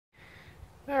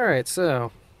Alright,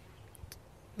 so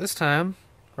this time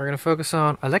we're going to focus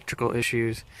on electrical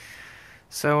issues.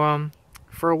 So,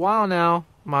 for a while now,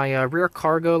 my rear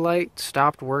cargo light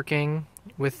stopped working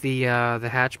with the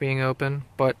hatch being open,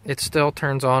 but it still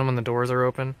turns on when the doors are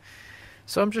open.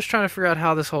 So I'm just trying to figure out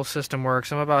how this whole system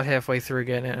works. I'm about halfway through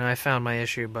getting it, and I found my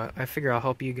issue, but I figure I'll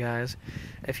help you guys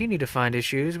if you need to find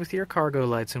issues with your cargo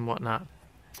lights and whatnot.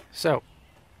 So,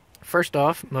 first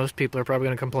off, most people are probably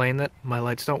going to complain that my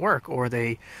lights don't work, or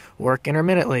they work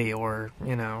intermittently, or,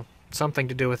 you know, something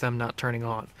to do with them not turning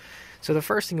on. So the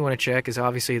first thing you want to check is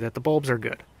obviously that the bulbs are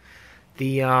good.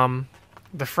 The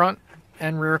front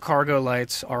and rear cargo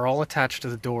lights are all attached to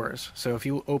the doors, so if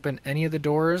you open any of the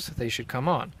doors, they should come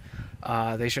on.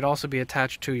 They should also be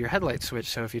attached to your headlight switch,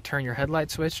 so if you turn your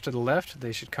headlight switch to the left,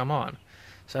 they should come on.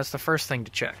 So that's the first thing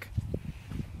to check.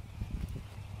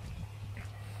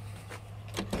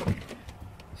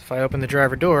 If I open the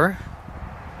driver door,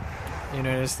 you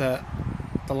notice that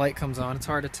the light comes on. It's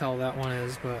hard to tell that one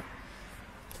is, but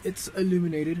it's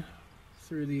illuminated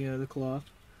through the cloth,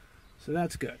 so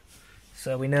that's good.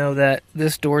 So we know that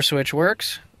this door switch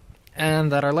works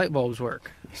and that our light bulbs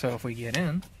work. So if we get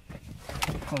in,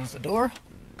 close the door,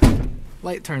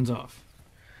 light turns off.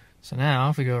 So now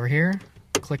if we go over here,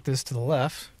 click this to the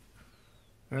left,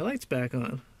 our light's back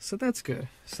on. So that's good.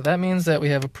 So that means that we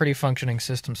have a pretty functioning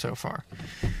system so far.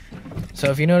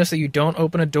 So if you notice that you don't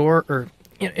open a door, or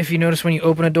if you notice when you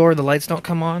open a door the lights don't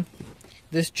come on,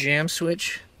 this jam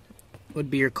switch would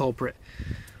be your culprit.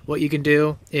 What you can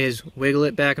do is wiggle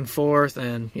it back and forth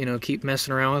and, you know, keep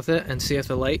messing around with it and see if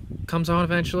the light comes on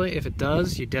eventually. If it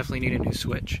does, you definitely need a new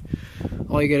switch.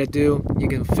 All you gotta do, you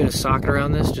can fit a socket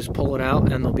around this, just pull it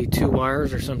out, and there'll be 2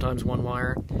 wires or sometimes 1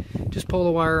 wire. Just pull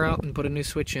the wire out and put a new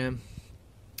switch in.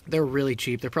 They're really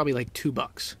cheap. They're probably like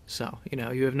 $2. So, you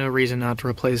know, you have no reason not to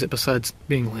replace it besides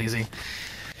being lazy.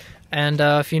 And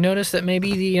if you notice that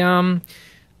maybe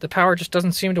the power just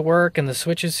doesn't seem to work and the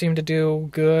switches seem to do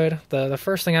good, the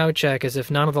first thing I would check is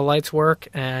if none of the lights work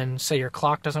and say your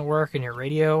clock doesn't work and your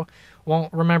radio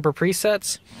won't remember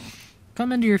presets,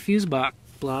 come into your fuse block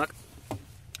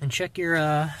and check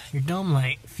your dome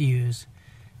light fuse.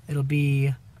 It'll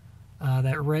be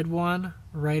that red one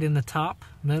right in the top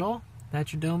middle.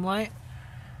 That's your dome light.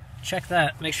 Check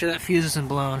that. Make sure that fuse isn't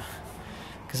blown,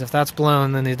 because if that's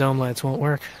blown, then the dome lights won't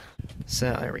work.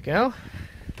 So there we go.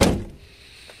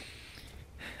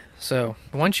 So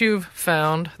once you've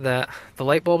found that the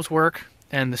light bulbs work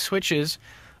and the switches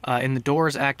in the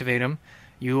doors activate them,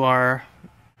 you are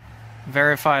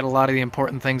verified a lot of the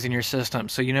important things in your system.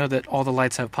 So you know that all the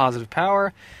lights have positive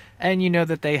power, and you know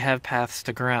that they have paths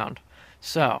to ground.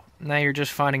 So now you're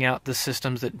just finding out the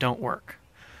systems that don't work.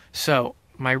 So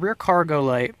my rear cargo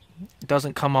light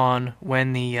doesn't come on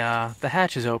when the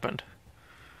hatch is opened.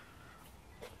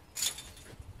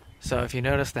 So if you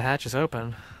notice the hatch is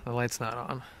open, the light's not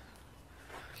on.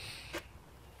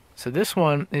 So this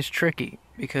one is tricky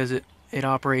because it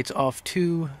operates off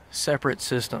 2 separate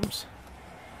systems.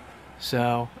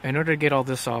 So in order to get all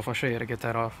this off, I'll show you how to get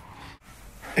that off.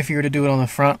 If you were to do it on the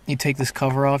front, you take this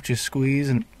cover off, just squeeze,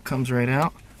 and it comes right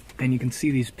out. And you can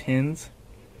see these pins.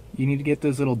 You need to get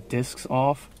those little discs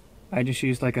off. I just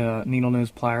used like a needle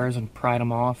nose pliers and pried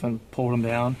them off and pulled them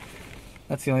down.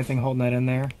 That's the only thing holding that in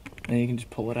there. And you can just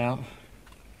pull it out.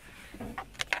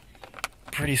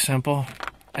 Pretty simple.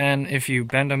 And if you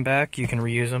bend them back, you can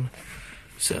reuse them.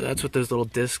 So that's what those little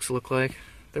discs look like.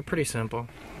 They're pretty simple.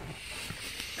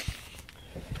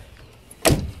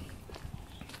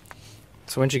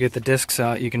 So once you get the discs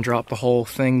out, you can drop the whole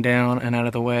thing down and out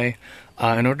of the way.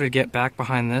 In order to get back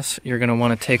behind this, you're going to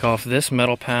want to take off this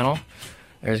metal panel.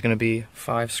 There's going to be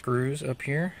 5 screws up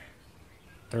here.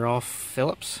 They're all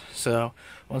Phillips. So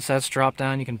once that's dropped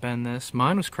down, you can bend this.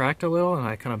 Mine was cracked a little, and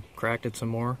I kind of cracked it some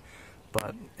more.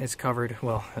 But it's covered,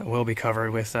 well, it will be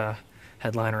covered with a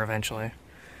headliner eventually.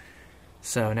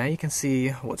 So now you can see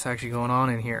what's actually going on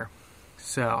in here.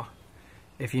 So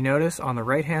if you notice, on the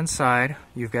right hand side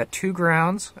you've got 2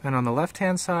 grounds, and on the left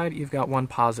hand side you've got 1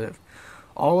 positive.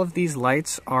 All of these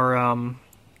lights are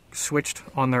switched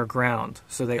on their ground,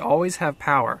 so they always have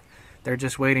power. They're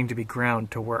just waiting to be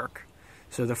ground to work.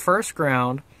 So the first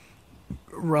ground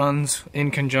runs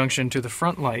in conjunction to the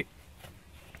front light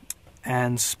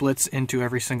and splits into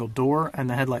every single door and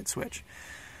the headlight switch.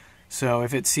 So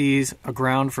if it sees a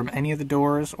ground from any of the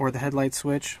doors or the headlight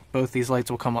switch, both these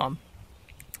lights will come on.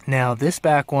 Now this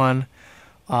back one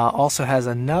also has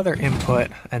another input,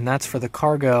 and that's for the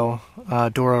cargo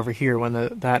door over here when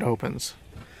that opens.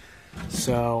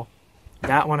 So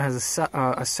that one has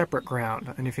a separate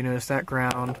ground, and if you notice, that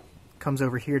ground comes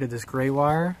over here to this gray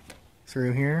wire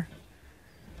through here.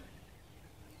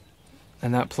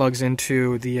 and that plugs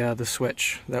into the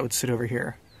switch that would sit over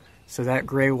here. So that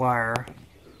gray wire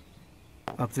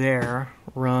up there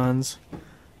runs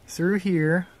through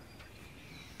here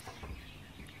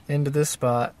into this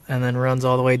spot, and then runs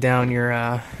all the way down your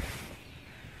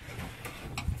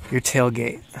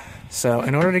tailgate. So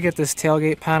in order to get this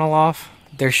tailgate panel off,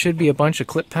 there should be a bunch of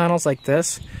clip panels like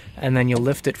this, and then you'll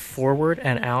lift it forward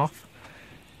and off.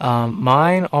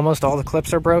 Mine, almost all the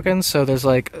clips are broken, so there's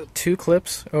like 2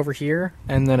 clips over here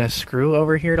and then a screw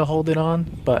over here to hold it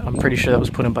on, but I'm pretty sure that was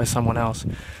put in by someone else.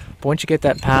 But once you get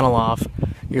that panel off,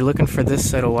 you're looking for this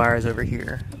set of wires over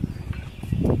here.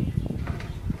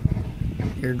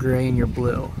 Your gray and your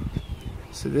blue.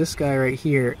 So this guy right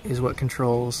here is what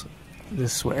controls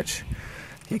this switch.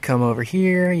 You come over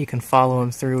here, you can follow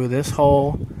him through this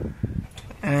hole,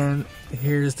 and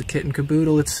here's the kit and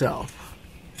caboodle itself.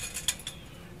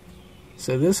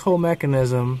 So this whole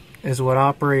mechanism is what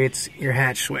operates your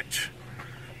hatch switch.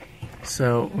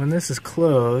 So when this is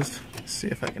closed, let's see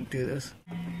if I can do this.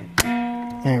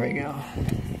 There we go.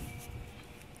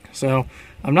 So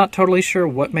I'm not totally sure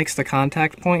what makes the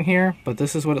contact point here, but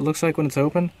this is what it looks like when it's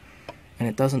open, and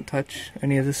it doesn't touch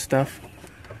any of this stuff.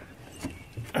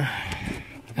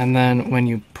 And then when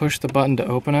you push the button to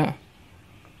open it,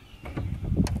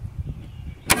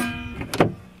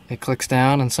 it clicks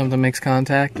down and something makes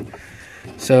contact.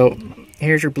 So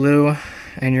here's your blue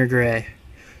and your gray.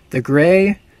 The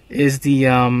gray is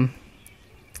the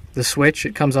switch.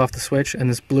 It comes off the switch, and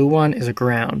this blue one is a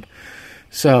ground.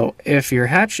 So if your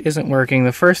hatch isn't working,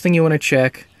 the first thing you want to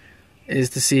check is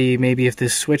to see maybe if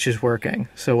this switch is working.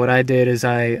 So what I did is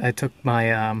I took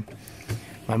my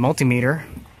my multimeter,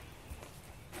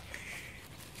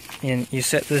 and you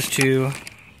set this to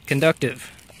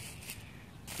conductive,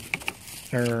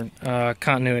 or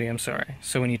continuity, I'm sorry.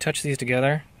 So when you touch these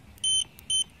together,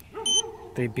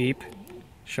 they beep,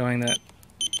 showing that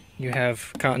you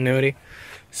have continuity.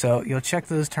 So you'll check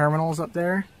those terminals up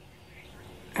there,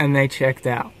 and they checked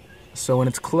out. So when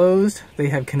it's closed, they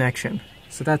have connection.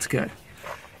 So that's good.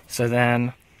 So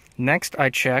then next I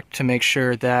checked to make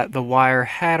sure that the wire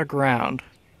had a ground.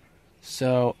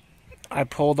 So I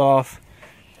pulled off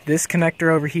this connector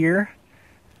over here.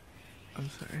 I'm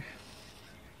sorry.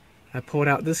 I pulled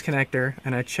out this connector,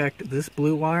 and I checked this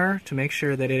blue wire to make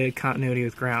sure that it had continuity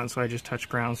with ground. So I just touched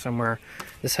ground somewhere.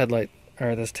 This headlight,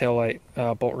 or this tail light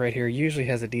bolt right here, usually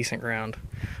has a decent ground,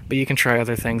 but you can try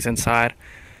other things inside.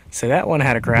 So that one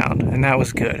had a ground, and that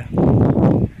was good.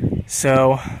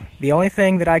 So the only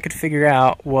thing that I could figure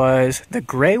out was the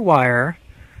gray wire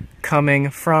coming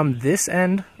from this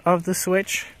end of the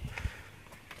switch,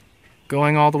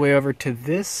 going all the way over to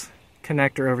this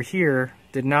connector over here,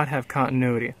 did not have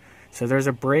continuity. So there's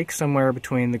a break somewhere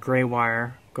between the gray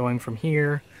wire going from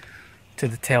here to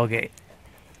the tailgate.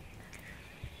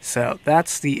 So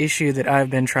that's the issue that I've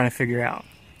been trying to figure out.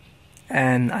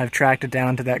 And I've tracked it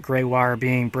down to that gray wire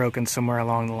being broken somewhere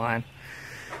along the line.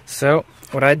 So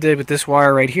what I did with this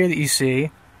wire right here that you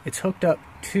see, it's hooked up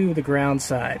to the ground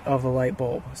side of the light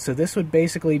bulb. So this would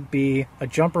basically be a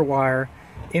jumper wire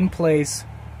in place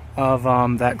of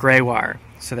that gray wire.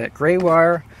 So that gray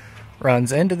wire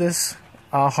runs into this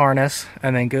harness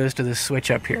and then goes to this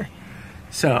switch up here.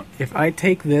 So if I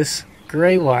take this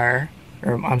gray wire,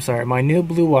 or I'm sorry, my new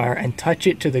blue wire, and touch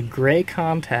it to the gray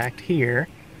contact here,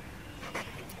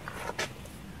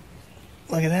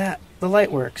 look at that, the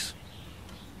light works.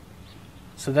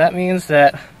 So that means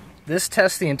that this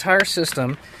tests the entire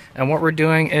system, and what we're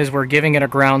doing is we're giving it a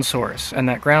ground source, and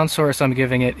that ground source I'm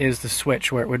giving it is the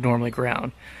switch where it would normally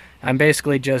ground. I'm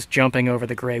basically just jumping over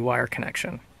the gray wire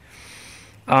connection.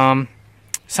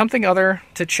 Something other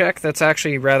to check that's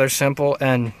actually rather simple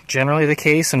and generally the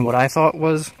case, and what I thought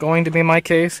was going to be my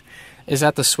case, is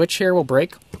that the switch here will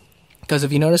break. Because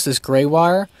if you notice, this gray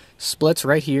wire splits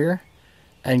right here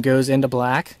and goes into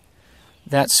black.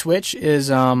 That switch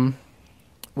is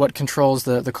what controls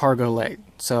the cargo light.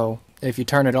 So if you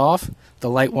turn it off, the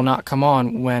light will not come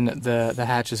on when the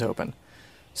hatch is open.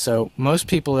 So most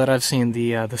people that I've seen,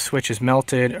 the switch is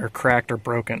melted or cracked or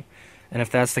broken. And if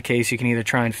that's the case, you can either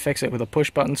try and fix it with a push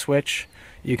button switch,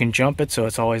 you can jump it so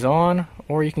it's always on,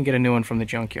 or you can get a new one from the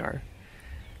junkyard.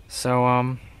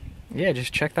 So yeah,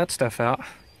 just check that stuff out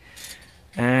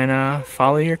and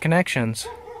follow your connections.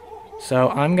 So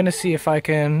I'm gonna see if I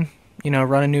can,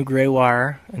 run a new gray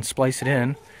wire and splice it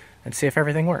in and see if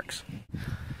everything works.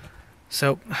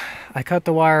 So I cut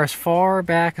the wire as far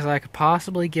back as I could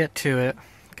possibly get to it,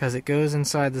 because it goes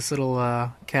inside this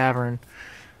little cavern,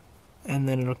 and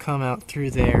then it'll come out through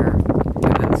there and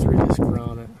then through this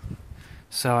grommet.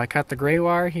 So I cut the gray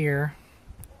wire here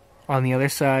on the other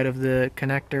side of the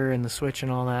connector and the switch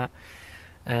and all that,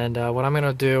 And what I'm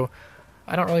gonna do,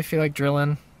 I don't really feel like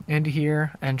drilling into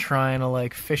here and trying to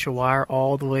like fish a wire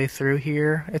all the way through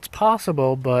here. It's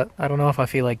possible, but I don't know if I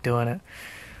feel like doing it.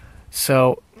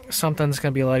 So something that's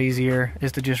gonna be a lot easier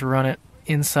is to just run it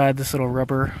inside this little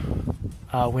rubber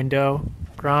window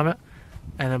grommet,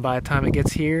 and then by the time it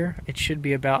gets here, it should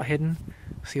be about hidden,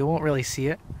 so you won't really see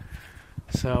it.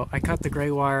 So I cut the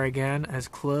gray wire again as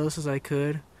close as I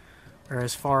could, or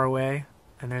as far away,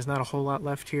 and there's not a whole lot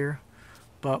left here.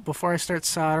 But before I start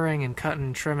soldering and cutting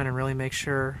and trimming and really make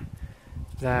sure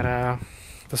that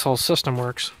this whole system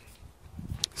works.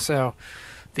 So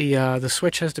the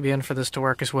switch has to be in for this to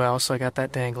work as well, so I got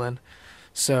that dangling.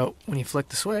 So when you flick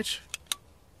the switch,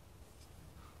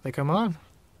 they come on.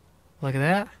 Look at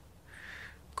that.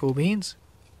 Cool beans.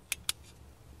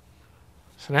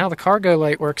 So now the cargo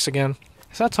light works again.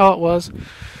 So that's all it was.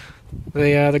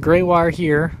 The gray wire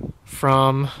here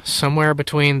from somewhere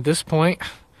between this point,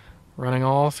 running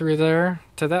all through there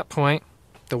to that point,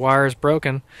 the wire is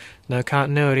broken. No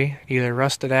continuity. Either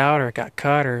rusted out or it got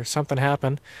cut or something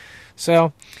happened.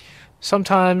 So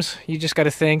sometimes you just got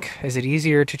to think, is it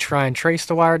easier to try and trace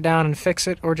the wire down and fix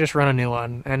it, or just run a new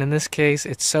one? And in this case,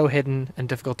 it's so hidden and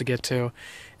difficult to get to,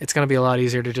 it's going to be a lot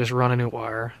easier to just run a new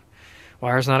wire.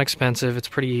 Wire's not expensive, it's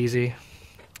pretty easy.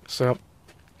 So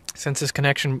since this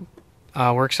connection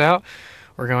works out,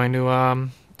 we're going to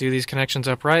do these connections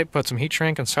upright, put some heat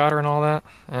shrink and solder and all that,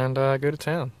 and go to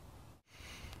town.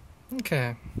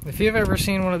 Okay, if you've ever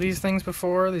seen one of these things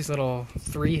before, these little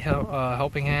three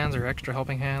helping hands or extra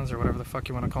helping hands or whatever the fuck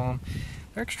you want to call them,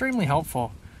 they're extremely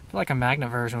helpful. I feel like a magnet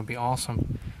version would be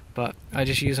awesome, but I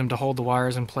just use them to hold the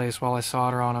wires in place while I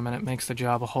solder on them, and it makes the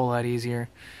job a whole lot easier.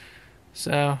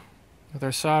 So with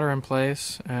our solder in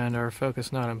place and our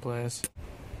focus nut in place.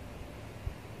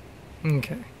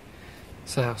 Okay,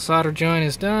 so solder joint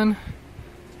is done.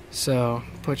 So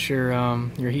put your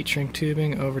heat shrink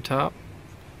tubing over top.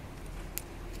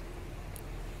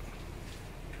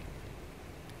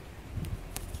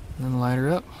 And then light her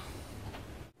up.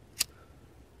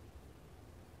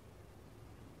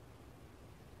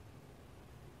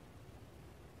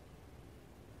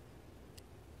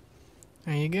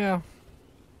 There you go.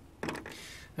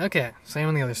 Okay, same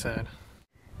on the other side.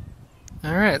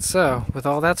 Alright, so with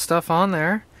all that stuff on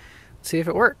there, let's see if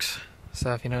it works.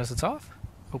 So if you notice it's off,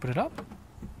 open it up.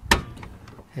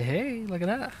 Hey, hey, look at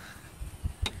that.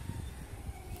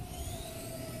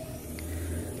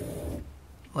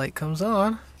 Light comes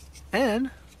on,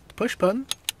 and the push button,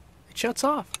 it shuts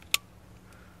off.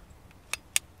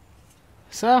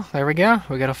 So there we go,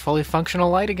 we got a fully functional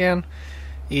light again.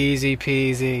 Easy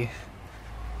peasy.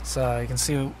 So you can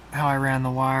see how I ran the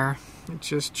wire. It's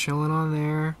just chilling on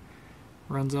there,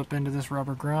 runs up into this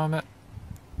rubber grommet,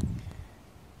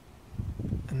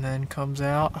 and then comes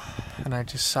out, and I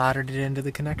just soldered it into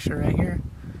the connection right here.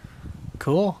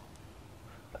 Cool.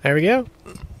 There we go,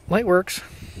 light works.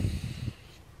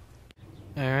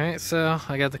 Alright, so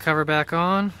I got the cover back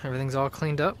on, everything's all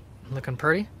cleaned up, looking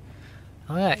pretty.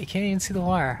 Oh yeah, you can't even see the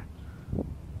wire.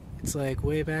 It's like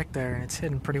way back there and it's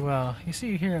hidden pretty well. You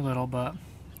see here a little, but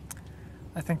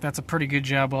I think that's a pretty good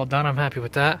job, well done. I'm happy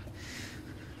with that.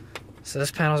 So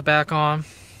this panel's back on,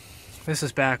 this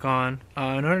is back on.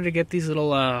 In order to get these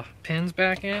little pins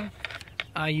back in,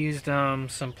 I used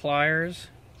some pliers,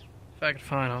 if I could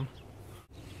find them.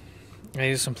 I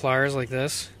used some pliers like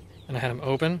this, and I had them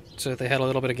open so that they had a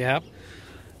little bit of gap.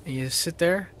 And you sit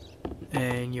there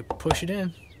and you push it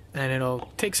in, and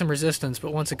it'll take some resistance,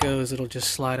 but once it goes, it'll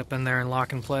just slide up in there and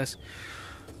lock in place.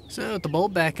 So with the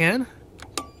bolt back in,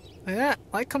 like that,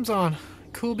 light comes on.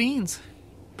 Cool beans.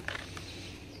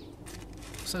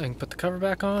 So I can put the cover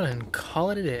back on and call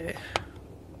it a day.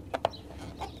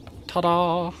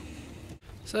 Ta-da!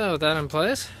 So with that in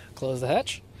place, close the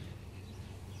hatch.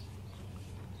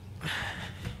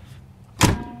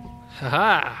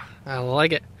 Haha! I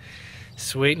like it.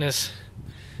 Sweetness.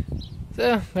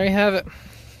 So, there you have it.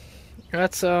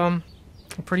 That's a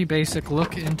pretty basic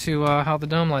look into how the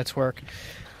dome lights work.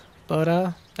 But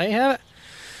there you have it.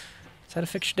 That's how to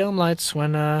fix your dome lights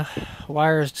when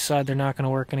wires decide they're not going to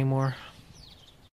work anymore.